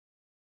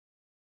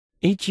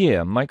Each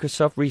year,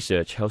 Microsoft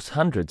Research hosts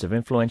hundreds of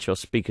influential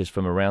speakers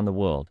from around the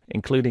world,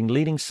 including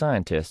leading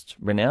scientists,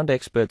 renowned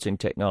experts in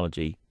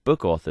technology,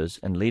 book authors,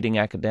 and leading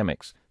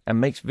academics,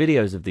 and makes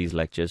videos of these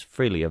lectures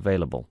freely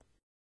available.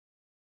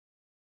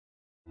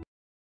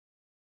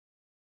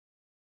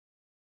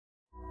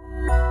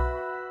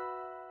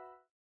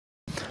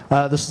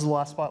 This is the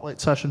last Spotlight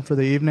session for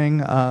the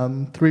evening.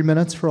 3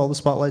 minutes for all the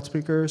Spotlight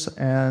speakers,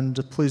 and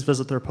please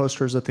visit their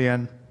posters at the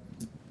end.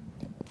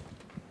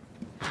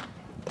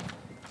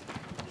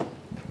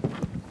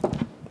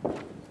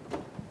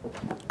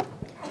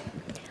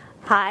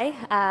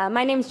 Hi,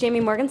 my name is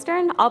Jamie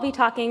Morgenstern. I'll be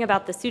talking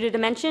about the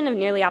pseudodimension of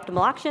nearly optimal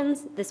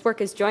auctions. This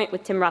work is joint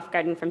with Tim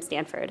Rothgarden from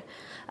Stanford.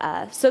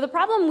 So the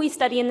problem we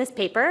study in this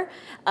paper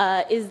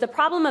is the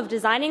problem of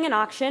designing an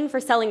auction for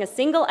selling a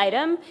single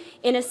item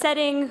in a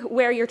setting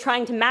where you're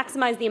trying to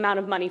maximize the amount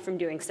of money from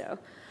doing so.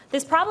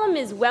 This problem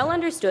is well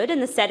understood in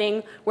the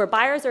setting where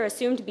buyers are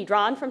assumed to be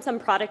drawn from some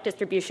product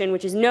distribution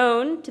which is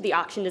known to the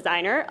auction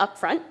designer up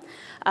front.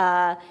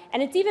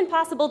 And it's even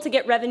possible to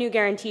get revenue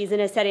guarantees in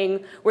a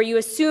setting where you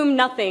assume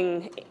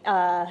nothing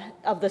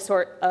of the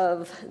sort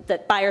of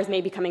that buyers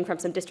may be coming from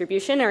some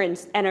distribution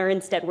and are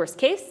instead worst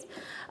case,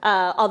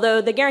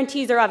 although the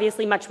guarantees are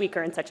obviously much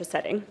weaker in such a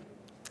setting.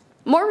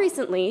 More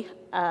recently,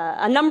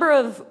 a number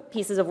of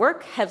pieces of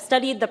work have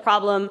studied the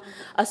problem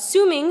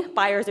assuming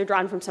buyers are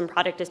drawn from some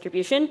product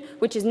distribution,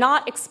 which is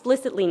not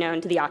explicitly known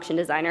to the auction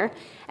designer,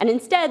 and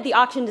instead the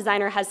auction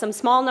designer has some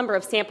small number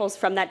of samples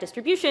from that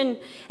distribution,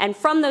 and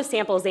from those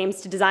samples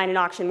aims to design an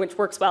auction which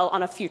works well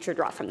on a future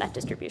draw from that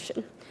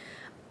distribution.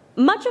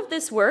 Much of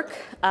this work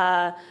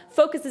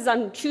focuses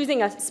on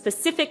choosing a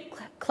specific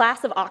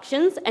class of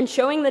auctions and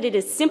showing that it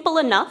is simple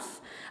enough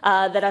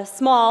that a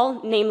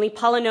small, namely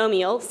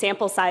polynomial,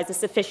 sample size is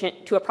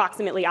sufficient to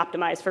approximately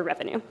optimize for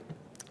revenue.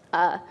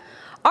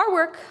 Our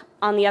work,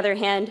 on the other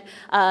hand,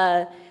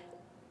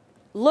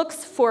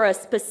 looks for a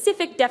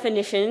specific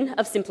definition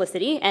of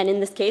simplicity, and in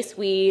this case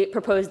we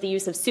propose the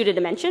use of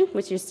pseudodimension,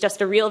 which is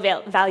just a real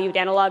valued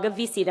analog of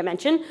VC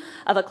dimension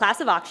of a class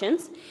of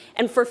auctions.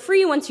 And for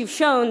free, once you've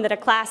shown that a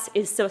class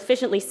is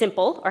sufficiently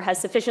simple or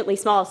has sufficiently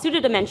small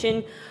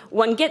pseudodimension,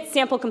 one gets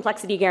sample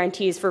complexity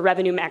guarantees for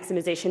revenue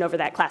maximization over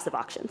that class of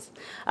auctions.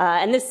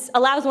 And this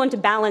allows one to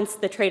balance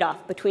the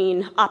trade-off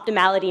between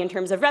optimality in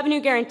terms of revenue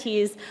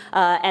guarantees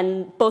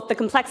and both the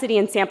complexity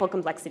and sample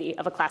complexity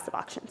of a class of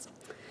auctions.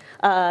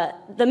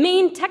 The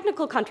main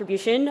technical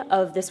contribution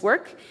of this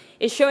work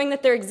is showing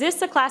that there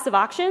exists a class of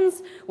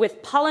auctions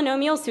with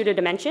polynomial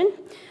pseudodimension,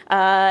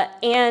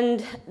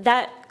 and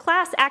that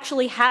class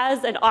actually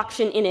has an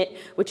auction in it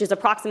which is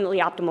approximately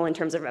optimal in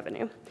terms of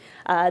revenue.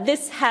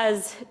 This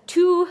has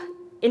two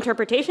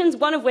interpretations,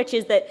 one of which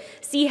is that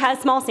C has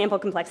small sample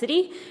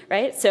complexity,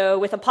 right? So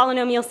with a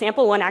polynomial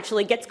sample, one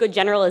actually gets good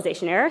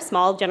generalization error,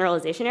 small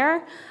generalization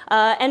error,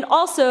 and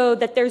also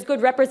that there's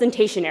good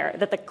representation error,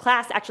 that the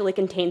class actually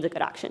contains a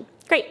good auction.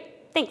 Great,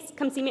 thanks.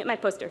 Come see me at my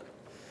poster.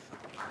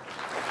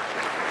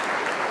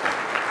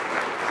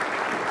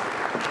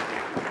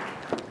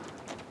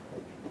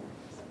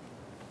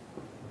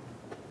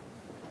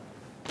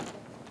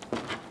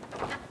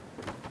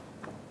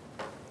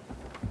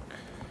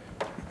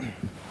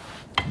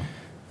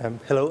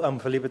 Hello, I'm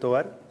Felipe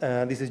Tovar.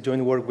 This is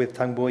joint work with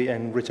Tang Boy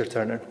and Richard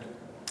Turner.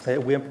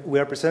 We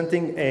are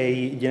presenting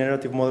a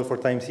generative model for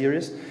time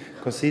series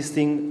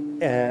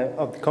consisting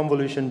of the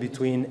convolution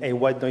between a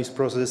white noise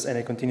process and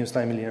a continuous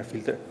time linear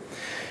filter.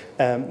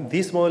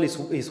 This model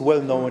is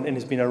well known and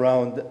has been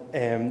around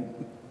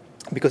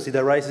because it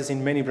arises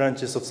in many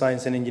branches of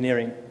science and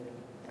engineering.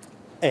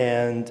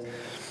 And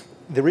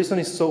the reason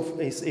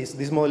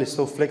this model is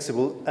so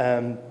flexible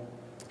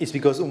is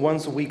because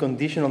once we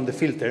condition on the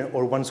filter,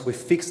 or once we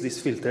fix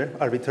this filter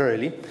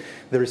arbitrarily,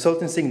 the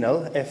resulting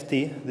signal,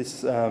 ft,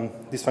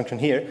 this function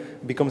here,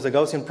 becomes a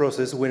Gaussian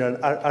process with an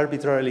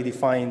arbitrarily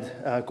defined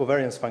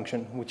covariance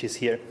function, which is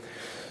here.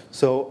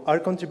 So our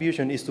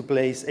contribution is to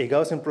place a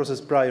Gaussian process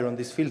prior on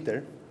this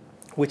filter,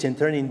 which in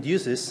turn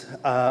induces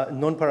a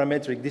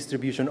non-parametric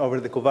distribution over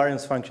the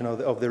covariance function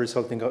of the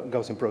resulting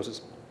Gaussian process.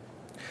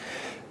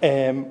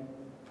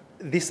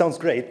 This sounds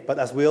great, but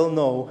as we all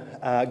know,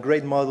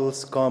 great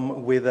models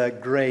come with a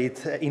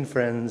great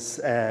inference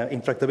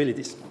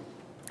intractabilities.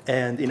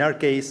 And in our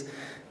case,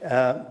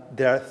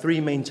 there are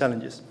three main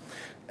challenges.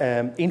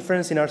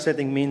 Inference in our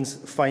setting means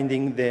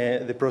finding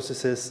the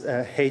processes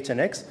h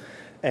and x.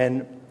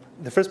 And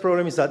the first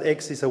problem is that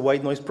x is a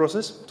white noise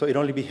process, so it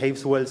only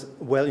behaves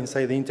well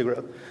inside the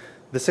integral.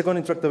 The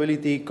second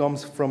intractability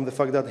comes from the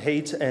fact that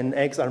h and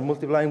x are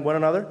multiplying one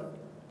another.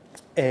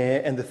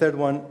 And the third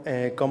one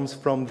comes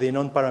from the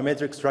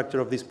non-parametric structure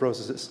of these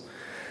processes.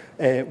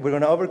 We're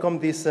going to overcome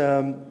these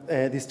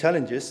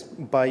challenges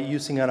by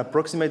using an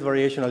approximate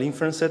variational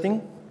inference setting,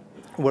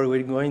 where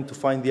we're going to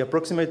find the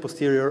approximate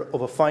posterior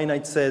of a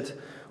finite set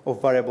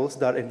of variables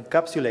that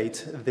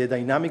encapsulate the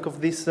dynamic of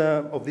these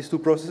two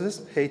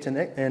processes, h and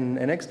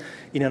x,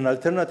 in an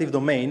alternative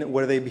domain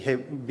where they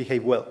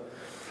behave well.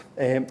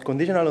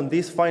 Conditional on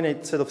this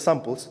finite set of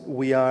samples,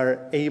 we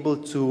are able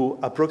to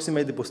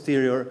approximate the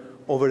posterior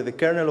over the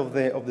kernel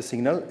of the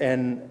signal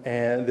and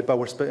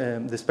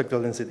the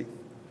spectral density.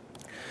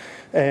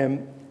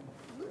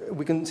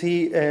 We can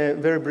see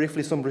very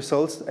briefly some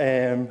results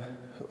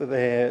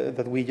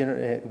that we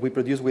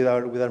produce with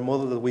our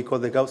model that we call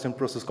the Gaussian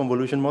process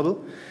convolution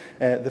model.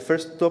 The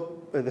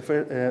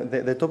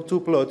top two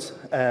plots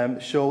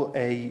show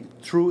a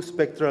true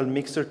spectral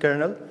mixture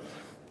kernel,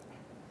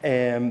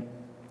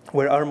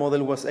 where our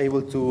model was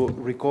able to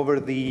recover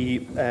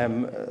the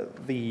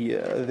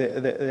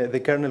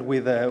kernel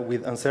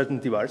with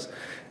uncertainty bars.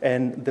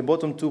 And the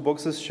bottom two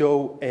boxes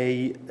show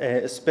a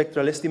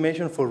spectral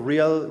estimation for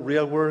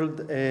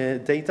real-world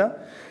data,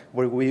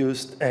 where we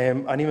used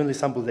unevenly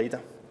sampled data.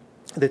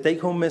 The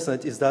take-home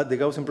message is that the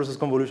Gaussian process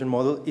convolution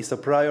model is a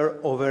prior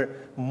over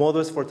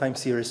models for time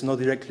series, not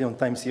directly on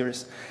time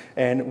series.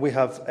 And we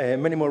have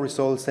many more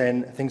results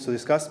and things to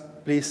discuss.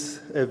 Please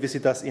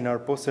visit us in our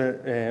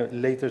poster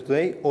later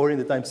today or in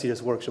the time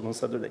series workshop on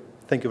Saturday.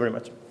 Thank you very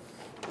much.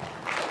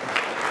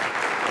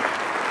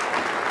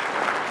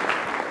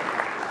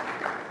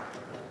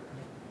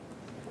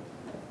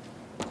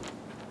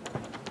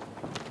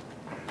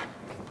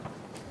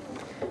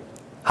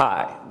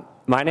 Hi.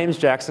 My name is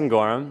Jackson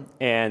Gorham,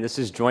 and this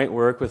is joint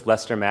work with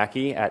Lester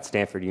Mackey at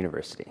Stanford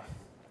University.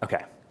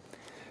 Okay,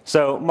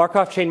 so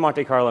Markov chain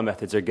Monte Carlo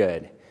methods are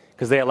good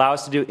because they allow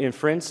us to do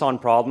inference on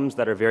problems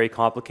that are very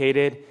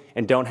complicated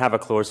and don't have a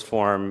closed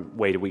form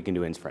way that we can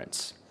do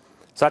inference.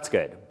 So that's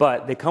good,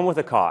 but they come with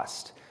a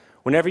cost.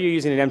 Whenever you're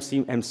using an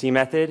MC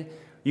method,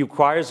 it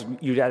requires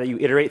that you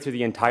iterate through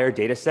the entire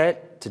data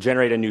set to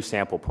generate a new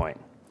sample point.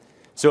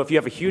 So if you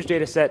have a huge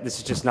data set, this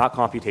is just not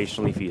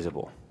computationally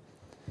feasible.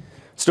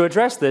 So to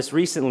address this,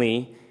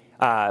 recently,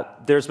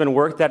 there's been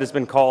work that has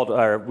been called,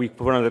 or we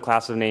put under the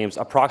class of names,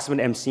 approximate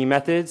MC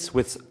methods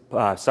with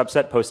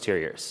subset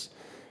posteriors.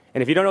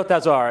 And if you don't know what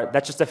those are,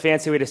 that's just a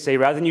fancy way to say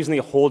rather than using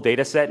the whole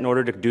data set in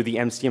order to do the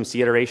MC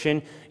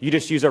iteration, you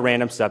just use a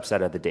random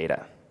subset of the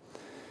data.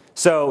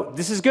 So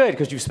this is good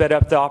because you've sped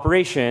up the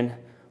operation,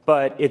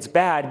 but it's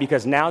bad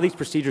because now these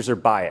procedures are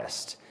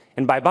biased.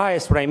 And by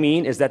biased, what I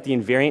mean is that the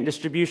invariant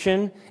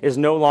distribution is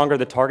no longer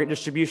the target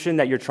distribution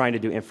that you're trying to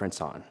do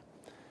inference on.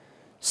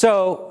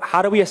 So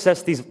how do we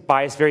assess these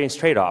bias variance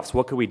trade-offs?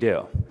 What could we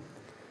do?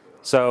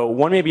 So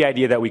one maybe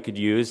idea that we could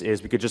use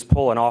is we could just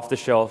pull an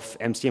off-the-shelf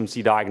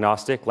MCMC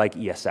diagnostic like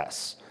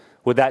ESS.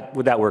 Would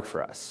that work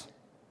for us?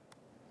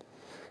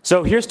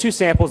 So here's two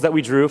samples that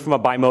we drew from a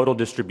bimodal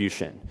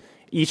distribution.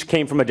 Each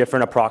came from a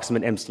different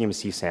approximate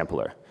MCMC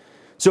sampler.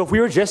 So if we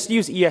were just to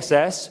use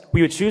ESS,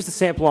 we would choose the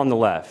sample on the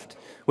left,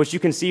 which you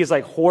can see is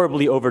like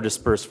horribly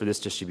over-dispersed for this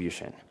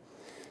distribution.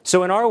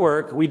 So in our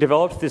work, we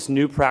developed this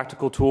new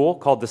practical tool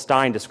called the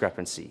Stein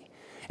discrepancy.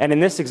 And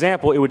in this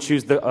example, it would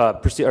choose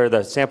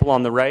the sample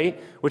on the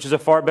right, which is a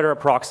far better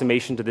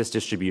approximation to this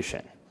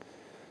distribution.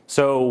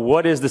 So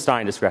what is the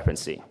Stein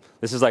discrepancy?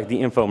 This is like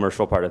the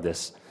infomercial part of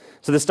this.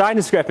 So the Stein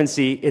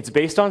discrepancy, it's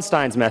based on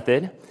Stein's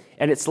method,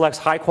 and it selects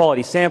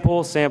high-quality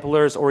samples,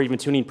 samplers, or even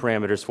tuning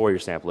parameters for your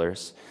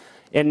samplers.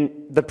 And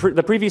the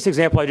previous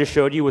example I just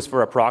showed you was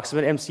for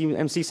approximate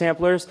MC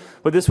samplers,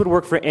 but this would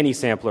work for any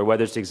sampler,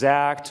 whether it's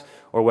exact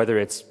or whether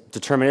it's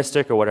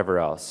deterministic or whatever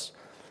else.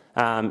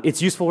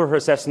 It's useful for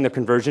assessing the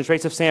convergence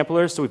rates of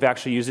samplers, so we've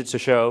actually used it to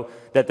show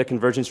that the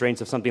convergence rates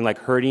of something like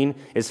herding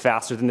is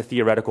faster than the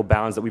theoretical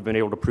bounds that we've been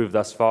able to prove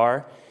thus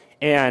far.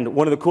 And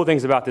one of the cool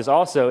things about this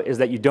also is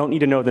that you don't need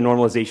to know the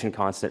normalization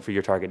constant for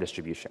your target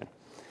distribution.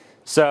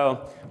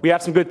 So we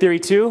have some good theory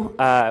too.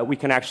 We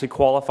can actually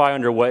qualify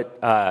under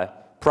what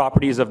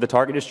properties of the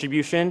target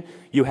distribution.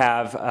 You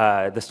have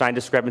the Stein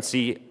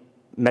discrepancy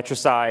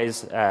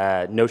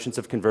metricize notions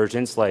of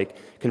convergence, like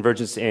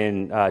convergence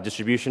in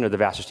distribution or the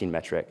Wasserstein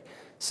metric.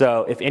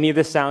 So if any of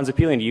this sounds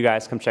appealing to you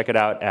guys, come check it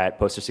out at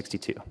poster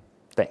 62.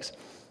 Thanks.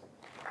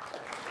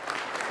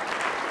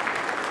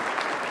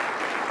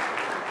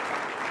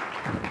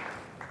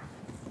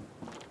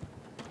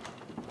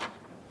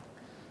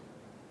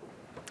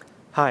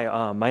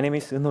 Hi, my name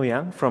is Eun-ho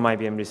Yang from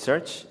IBM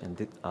Research,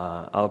 and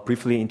I'll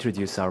briefly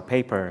introduce our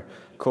paper,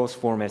 Closed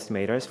Form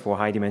Estimators for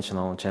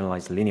High-Dimensional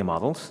Generalized Linear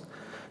Models.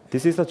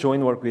 This is a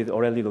joint work with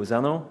Aurélie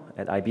Lozano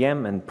at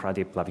IBM and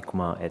Pradeep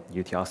Lavicuma at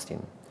UT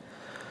Austin.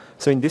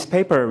 So in this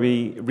paper,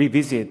 we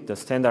revisit the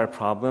standard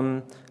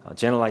problem,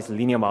 generalized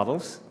linear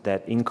models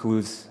that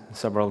includes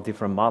several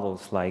different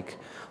models like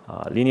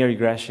linear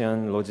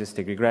regression,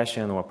 logistic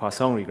regression, or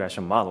Poisson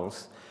regression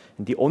models.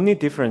 And the only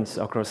difference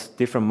across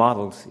different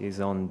models is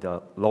on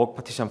the log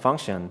partition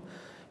function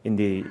in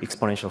the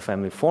exponential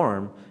family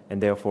form,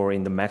 and therefore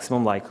in the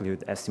maximum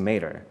likelihood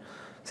estimator.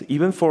 So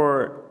even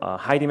for a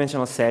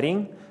high-dimensional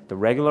setting, the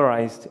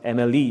regularized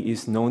MLE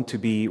is known to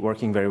be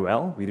working very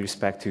well with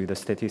respect to the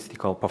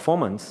statistical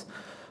performance.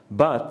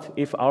 But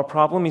if our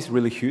problem is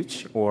really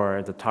huge,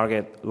 or the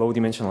target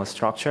low-dimensional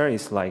structure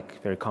is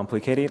like very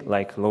complicated,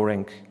 like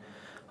low-rank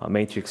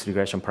matrix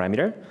regression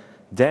parameter,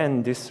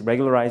 then this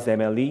regularized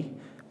MLE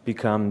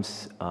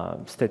becomes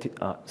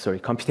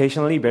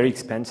computationally very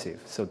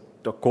expensive. So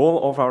the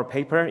goal of our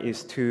paper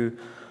is to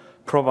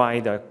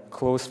provide a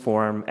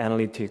closed-form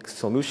analytic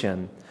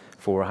solution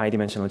for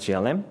high-dimensional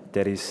GLM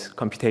that is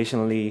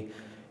computationally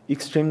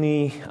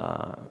extremely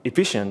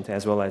efficient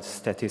as well as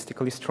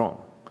statistically strong.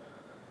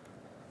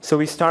 So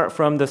we start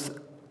from the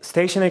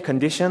stationary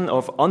condition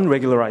of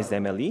unregularized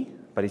MLE,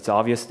 but it's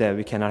obvious that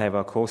we cannot have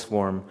a closed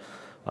form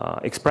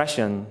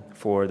expression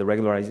for the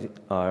regularized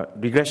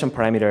regression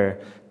parameter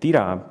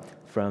theta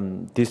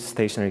from this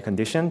stationary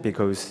condition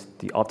because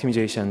the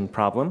optimization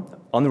problem,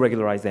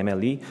 unregularized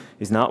MLE,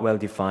 is not well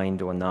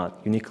defined or not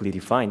uniquely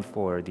defined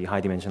for the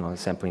high-dimensional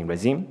sampling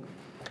regime.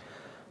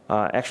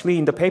 Actually,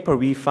 in the paper,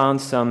 we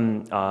found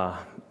some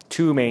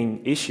two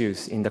main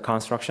issues in the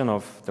construction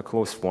of the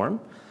closed form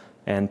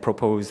and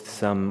proposed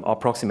some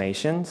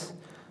approximations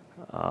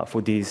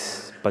for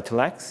these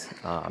bottlenecks.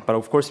 But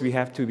of course, we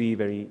have to be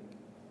very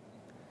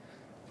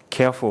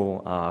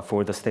careful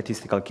for the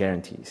statistical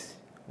guarantees.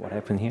 What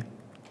happened here?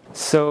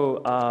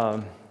 So,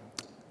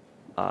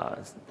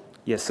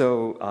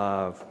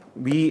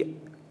 we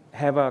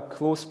have a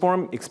closed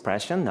form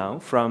expression now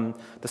from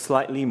the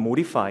slightly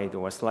modified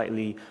or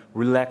slightly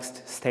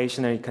relaxed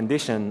stationary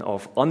condition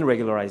of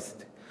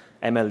unregularized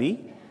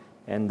MLE.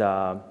 And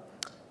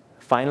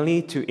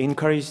finally, to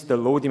encourage the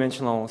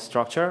low-dimensional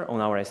structure on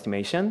our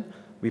estimation,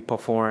 we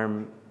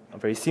perform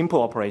very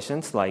simple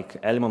operations like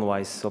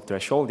element-wise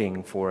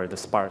subthresholding for the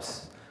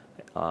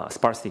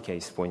sparsity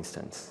case, for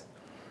instance.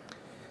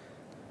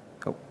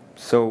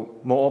 So,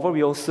 moreover,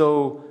 we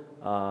also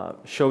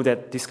show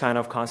that this kind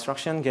of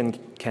construction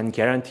can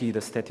guarantee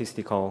the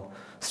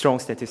strong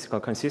statistical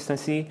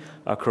consistency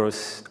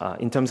across,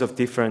 in terms of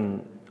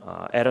different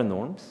error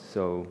norms.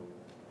 So,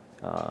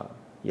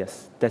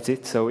 yes, that's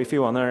it. So, if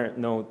you want to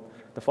know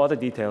the further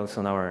details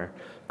on our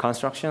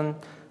construction,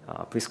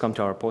 please come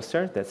to our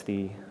poster. That's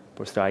the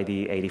poster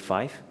ID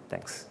 85.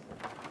 Thanks.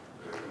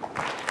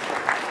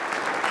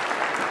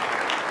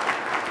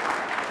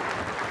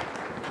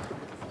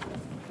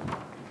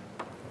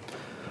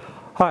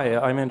 Hi,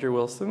 I'm Andrew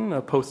Wilson,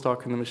 a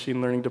postdoc in the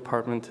machine learning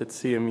department at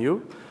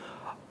CMU.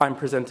 I'm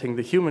presenting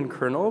the human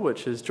kernel,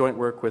 which is joint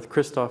work with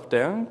Christophe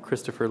Dain,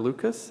 Christopher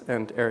Lucas,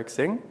 and Eric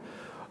Singh.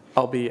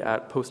 I'll be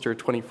at poster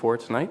 24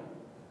 tonight.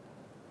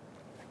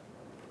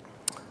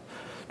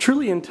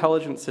 Truly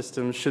intelligent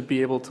systems should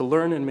be able to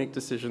learn and make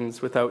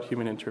decisions without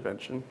human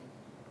intervention.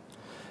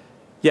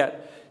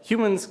 Yet,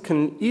 humans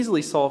can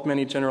easily solve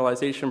many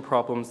generalization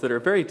problems that are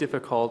very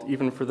difficult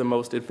even for the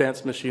most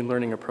advanced machine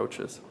learning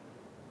approaches.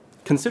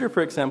 Consider,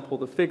 for example,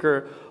 the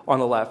figure on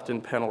the left in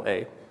panel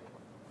A.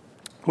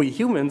 We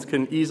humans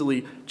can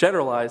easily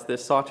generalize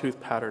this sawtooth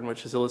pattern,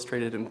 which is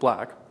illustrated in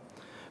black.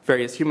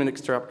 Various human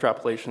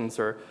extrapolations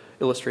are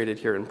illustrated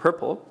here in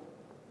purple.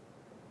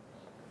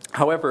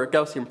 However,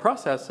 Gaussian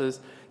processes,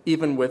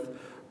 even with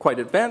quite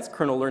advanced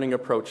kernel learning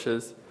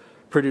approaches,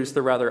 produce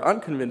the rather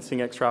unconvincing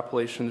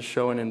extrapolations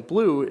shown in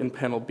blue in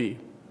panel B.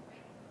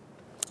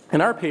 In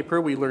our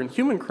paper, we learn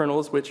human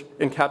kernels which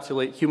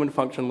encapsulate human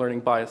function learning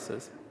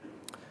biases.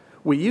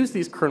 We use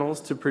these kernels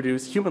to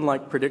produce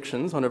human-like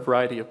predictions on a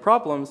variety of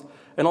problems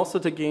and also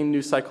to gain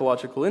new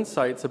psychological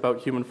insights about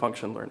human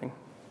function learning.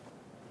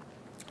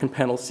 In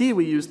panel C,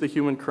 we use the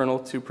human kernel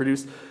to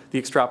produce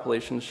the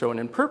extrapolations shown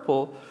in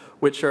purple,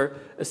 which are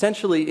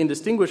essentially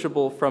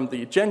indistinguishable from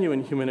the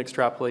genuine human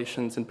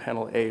extrapolations in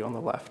panel A on the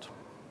left.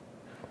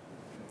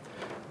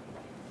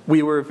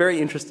 We were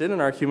very interested in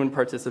our human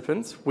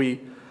participants.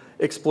 We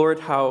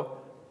explored how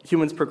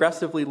humans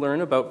progressively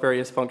learn about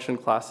various function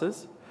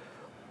classes.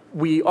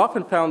 We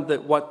often found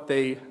that what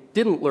they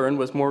didn't learn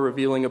was more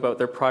revealing about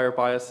their prior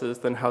biases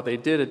than how they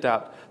did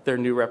adapt their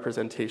new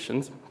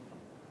representations.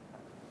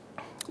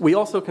 We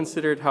also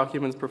considered how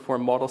humans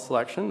perform model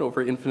selection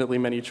over infinitely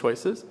many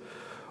choices.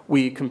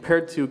 We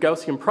compared to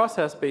Gaussian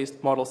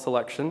process-based model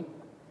selection,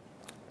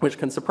 which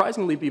can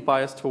surprisingly be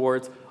biased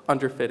towards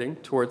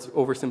underfitting, towards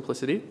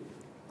oversimplicity.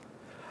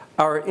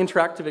 Our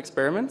interactive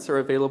experiments are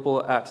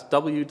available at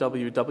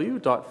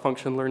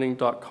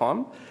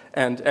www.functionlearning.com,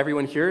 and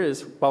everyone here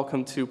is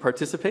welcome to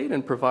participate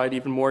and provide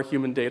even more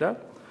human data.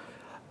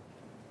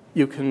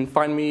 You can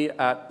find me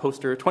at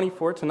poster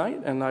 24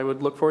 tonight, and I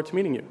would look forward to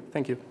meeting you.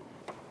 Thank you.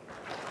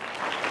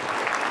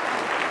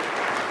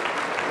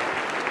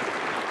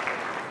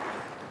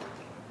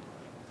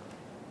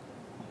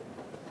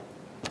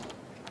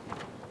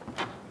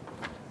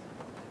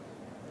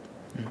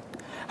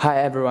 Hi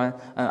everyone,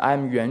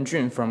 I'm Yuan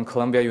Jun from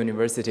Columbia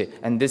University,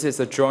 and this is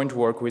a joint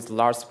work with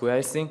Lars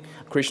Puelsing,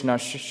 Krishna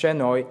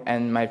Shenoy,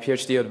 and my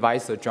PhD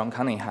advisor, John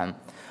Cunningham.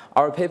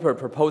 Our paper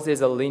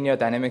proposes a linear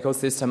dynamical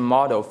system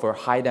model for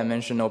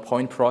high-dimensional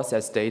point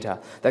process data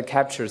that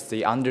captures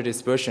the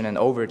underdispersion and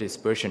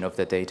overdispersion of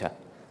the data.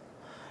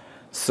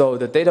 So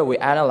the data we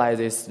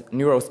analyze is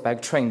neural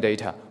spec train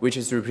data, which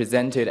is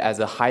represented as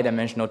a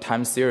high-dimensional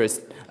time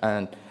series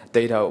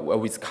data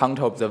with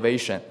counter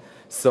observation.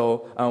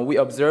 So we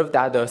observed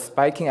that the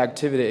spiking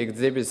activity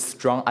exhibits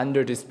strong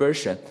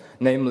underdispersion,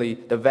 namely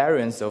the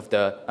variance of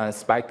the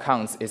spike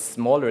counts is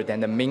smaller than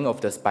the mean of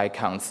the spike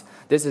counts.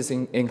 This is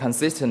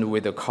inconsistent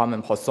with the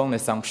common Poisson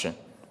assumption.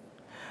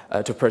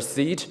 To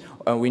proceed,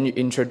 we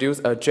introduce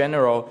a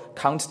general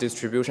count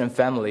distribution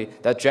family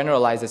that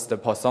generalizes the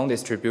Poisson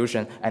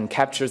distribution and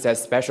captures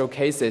as special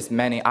cases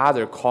many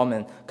other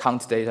common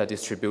count data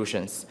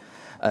distributions.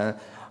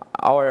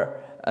 While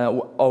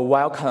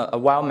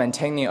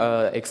maintaining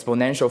an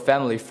exponential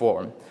family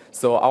form,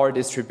 so our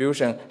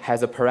distribution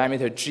has a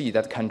parameter g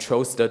that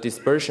controls the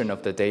dispersion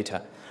of the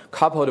data.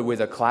 Coupled with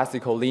a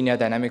classical linear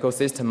dynamical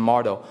system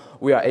model,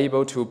 we are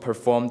able to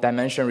perform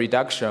dimension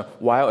reduction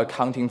while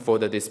accounting for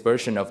the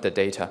dispersion of the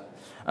data.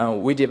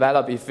 We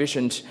develop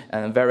efficient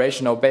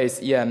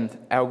variational-based EM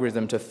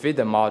algorithm to fit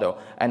the model,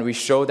 and we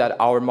show that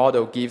our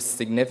model gives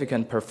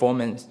significant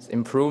performance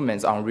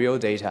improvements on real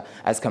data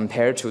as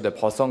compared to the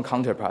Poisson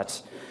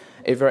counterpart.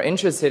 If you're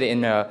interested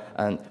in a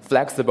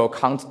flexible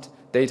count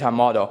data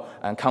model,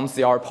 come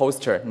see our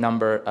poster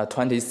number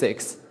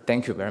 26.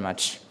 Thank you very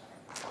much.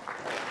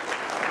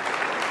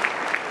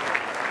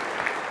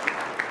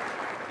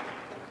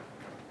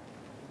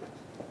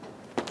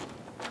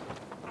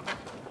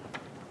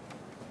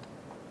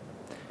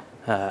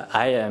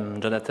 I am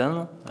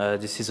Jonathan.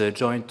 This is a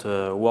joint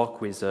work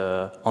with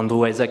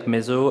Andrew Isaac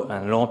Mezo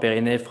and Laurent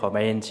Périnet from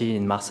INT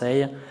in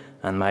Marseille,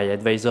 and my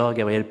advisor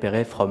Gabriel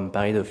Perret from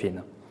Paris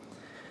Dauphine.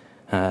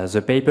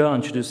 The paper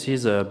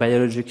introduces a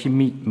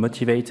biologically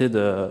motivated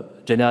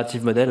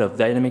generative model of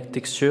dynamic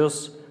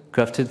textures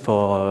crafted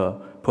for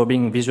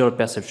probing visual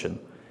perception.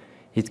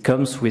 It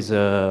comes with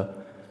a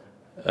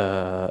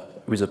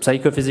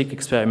psychophysics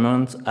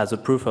experiment as a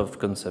proof of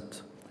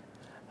concept.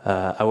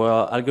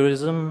 Our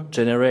algorithm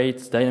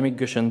generates dynamic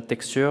Gaussian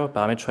texture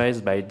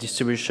parameterized by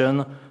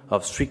distribution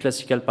of 3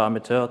 classical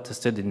parameters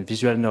tested in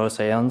visual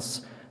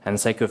neuroscience and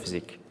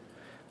psychophysics,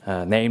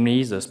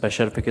 namely the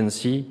spatial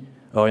frequency,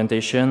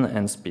 orientation,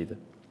 and speed.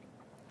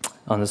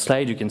 On the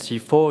slide, you can see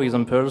 4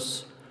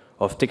 examples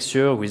of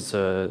texture with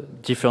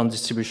different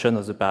distribution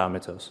of the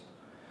parameters.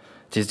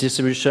 These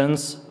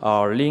distributions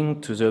are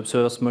linked to the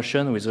observer's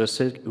motion with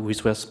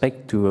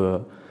respect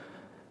to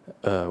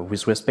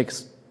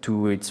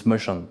its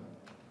motion.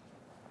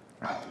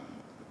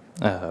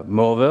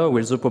 Moreover,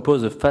 we also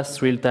propose a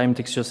fast real-time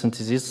texture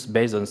synthesis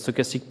based on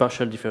stochastic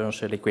partial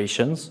differential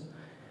equations.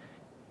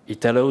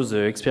 It allows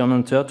the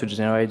experimenter to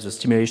generate the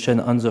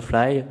stimulation on the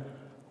fly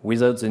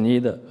without the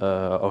need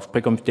of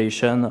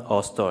precomputation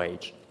or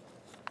storage.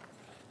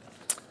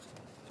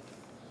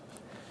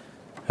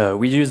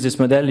 We use this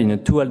model in a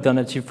 2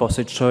 alternative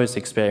forced choice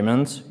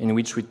experiments in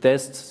which we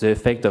test the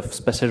effect of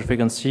spatial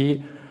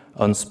frequency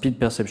on speed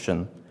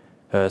perception.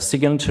 A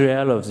second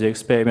trial of the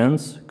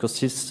experiments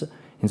consists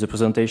in the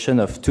presentation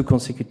of 2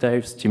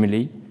 consecutive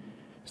stimuli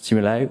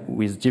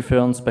with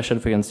different spatial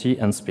frequency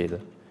and speed.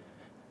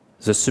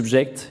 The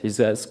subject is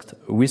asked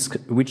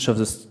which of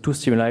the 2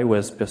 stimuli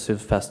was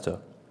perceived faster.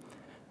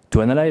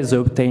 To analyze the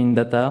obtained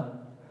data,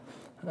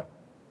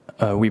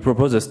 we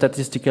propose a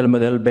statistical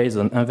model based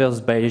on inverse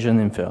Bayesian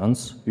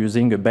inference.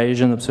 Using a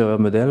Bayesian observer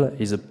model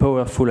is a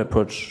powerful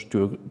approach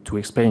to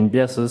explain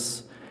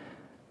biases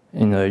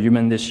in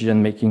human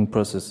decision-making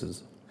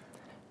processes.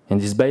 In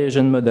this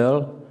Bayesian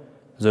model,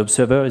 the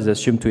observer is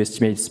assumed to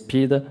estimate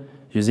speed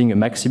using a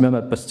maximum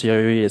a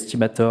posteriori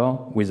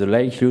estimator with a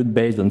likelihood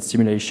based on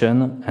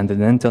simulation and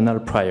an internal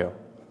prior.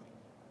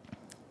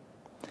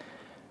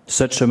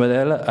 Such a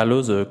model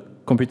allows the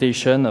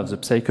computation of the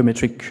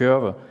psychometric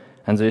curve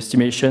and the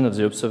estimation of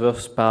the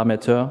observer's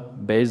parameter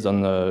based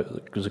on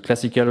the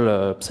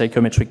classical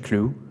psychometric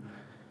clue,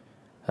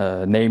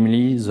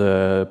 namely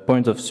the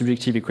point of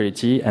subjective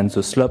equality and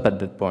the slope at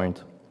that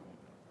point.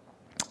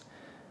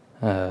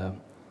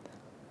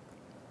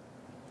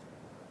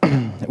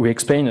 We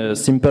explain a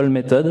simple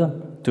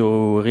method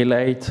to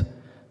relate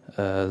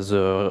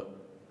the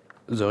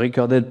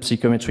recorded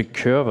psychometric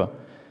curve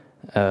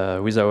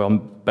with our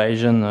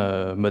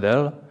Bayesian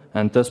model,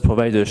 and thus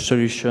provide a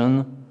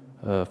solution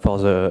for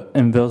the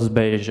inverse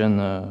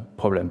Bayesian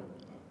problem.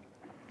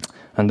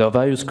 Under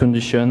various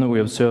conditions, we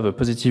observe a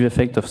positive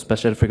effect of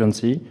spatial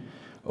frequency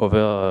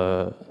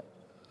over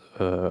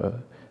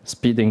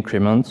speed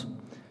increment.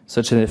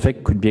 Such an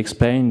effect could be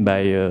explained by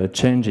a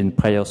change in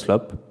prior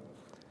slope.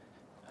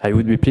 I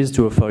would be pleased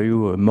to offer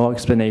you more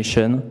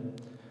explanation.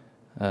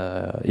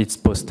 It's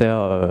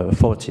poster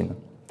 14.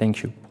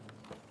 Thank you.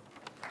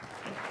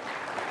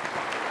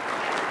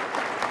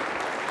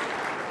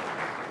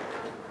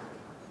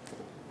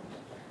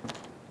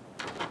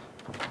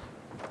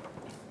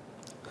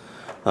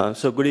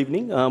 So good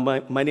evening.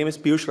 My name is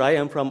Piyush Rai.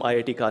 I'm from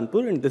IIT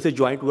Kanpur, and this is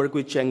joint work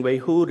with Cheng Wei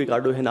Hu,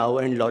 Ricardo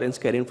Henao, and Lawrence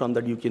Kerin from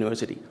the Duke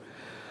University.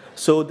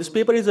 So this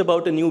paper is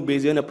about a new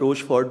Bayesian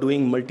approach for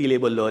doing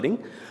multi-label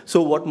learning.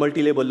 So what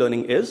multi-label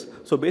learning is?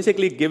 So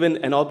basically, given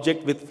an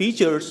object with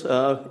features,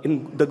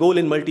 the goal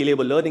in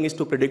multi-label learning is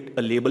to predict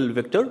a label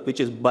vector, which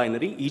is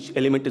binary. Each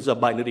element is a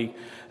binary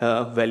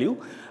value.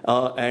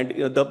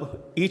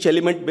 Each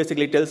element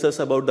basically tells us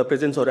about the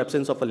presence or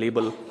absence of a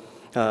label.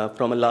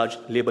 from a large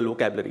label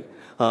vocabulary.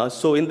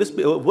 So in this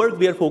work,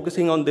 we are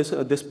focusing on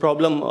this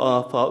problem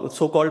of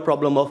so-called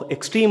problem of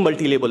extreme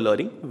multi-label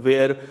learning,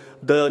 where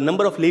the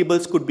number of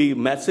labels could be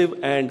massive,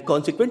 and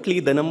consequently,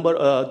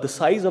 the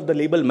size of the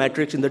label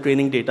matrix in the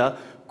training data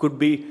could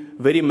be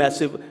very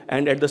massive,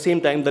 and at the same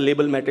time, the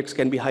label matrix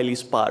can be highly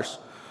sparse.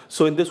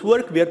 So in this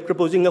work, we are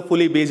proposing a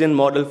fully Bayesian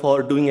model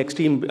for doing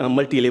extreme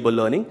multi-label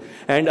learning,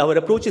 and our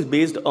approach is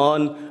based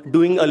on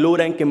doing a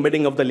low-rank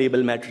embedding of the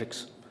label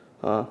matrix.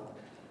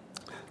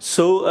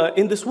 So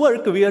in this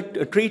work, we are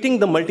treating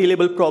the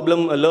multi-label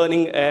problem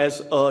learning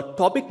as a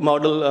topic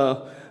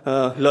model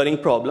learning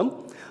problem.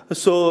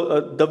 So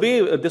the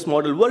way this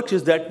model works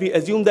is that we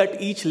assume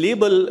that each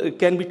label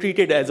can be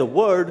treated as a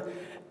word,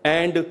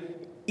 and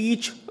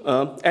each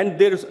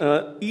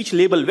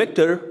label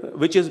vector,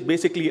 which is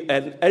basically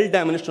an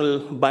L-dimensional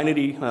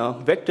binary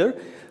vector,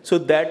 so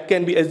that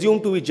can be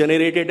assumed to be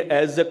generated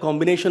as a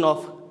combination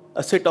of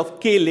a set of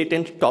k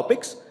latent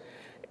topics.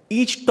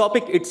 Each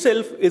topic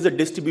itself is a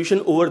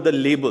distribution over the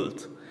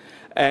labels,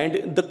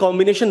 and the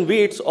combination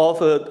weights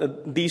of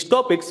these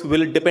topics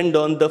will depend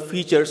on the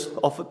features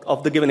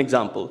of the given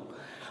example.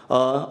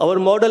 Our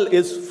model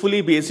is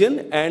fully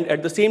Bayesian, and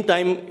at the same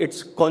time,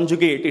 it's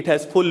conjugate. It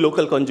has full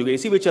local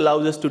conjugacy, which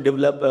allows us to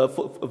develop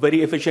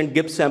very efficient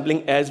Gibbs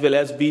sampling as well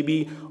as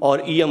VB or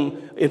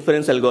EM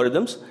inference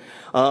algorithms.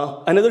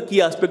 Another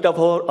key aspect of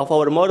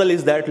our model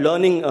is that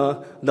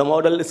the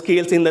model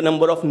scales in the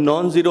number of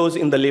non-zeros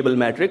in the label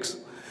matrix,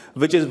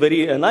 which is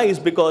very nice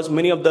because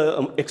many of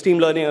the extreme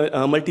learning,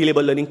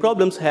 multi-label learning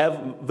problems have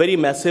very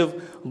massive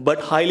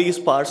but highly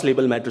sparse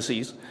label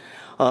matrices.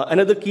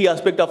 Another key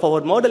aspect of our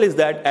model is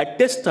that at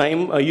test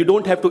time, you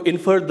don't have to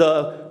infer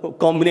the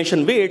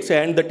combination weights,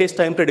 and the test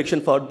time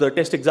prediction for the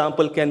test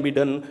example can be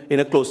done in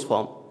a closed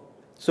form.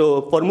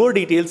 So for more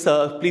details,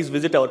 please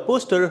visit our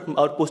poster.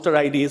 Our poster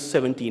ID is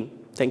 17.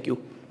 Thank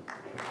you.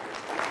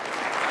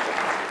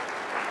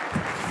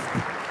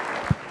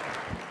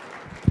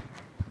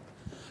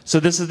 So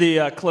this is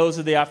the close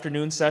of the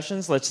afternoon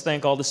sessions. Let's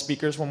thank all the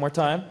speakers one more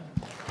time.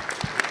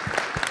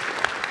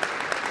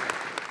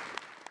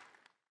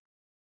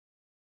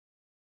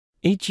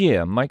 Each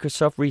year,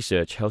 Microsoft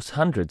Research hosts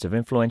hundreds of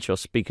influential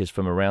speakers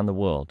from around the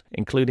world,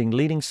 including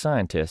leading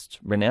scientists,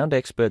 renowned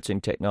experts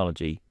in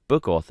technology,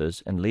 book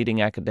authors, and leading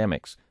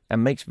academics,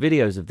 and makes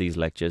videos of these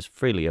lectures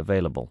freely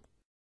available.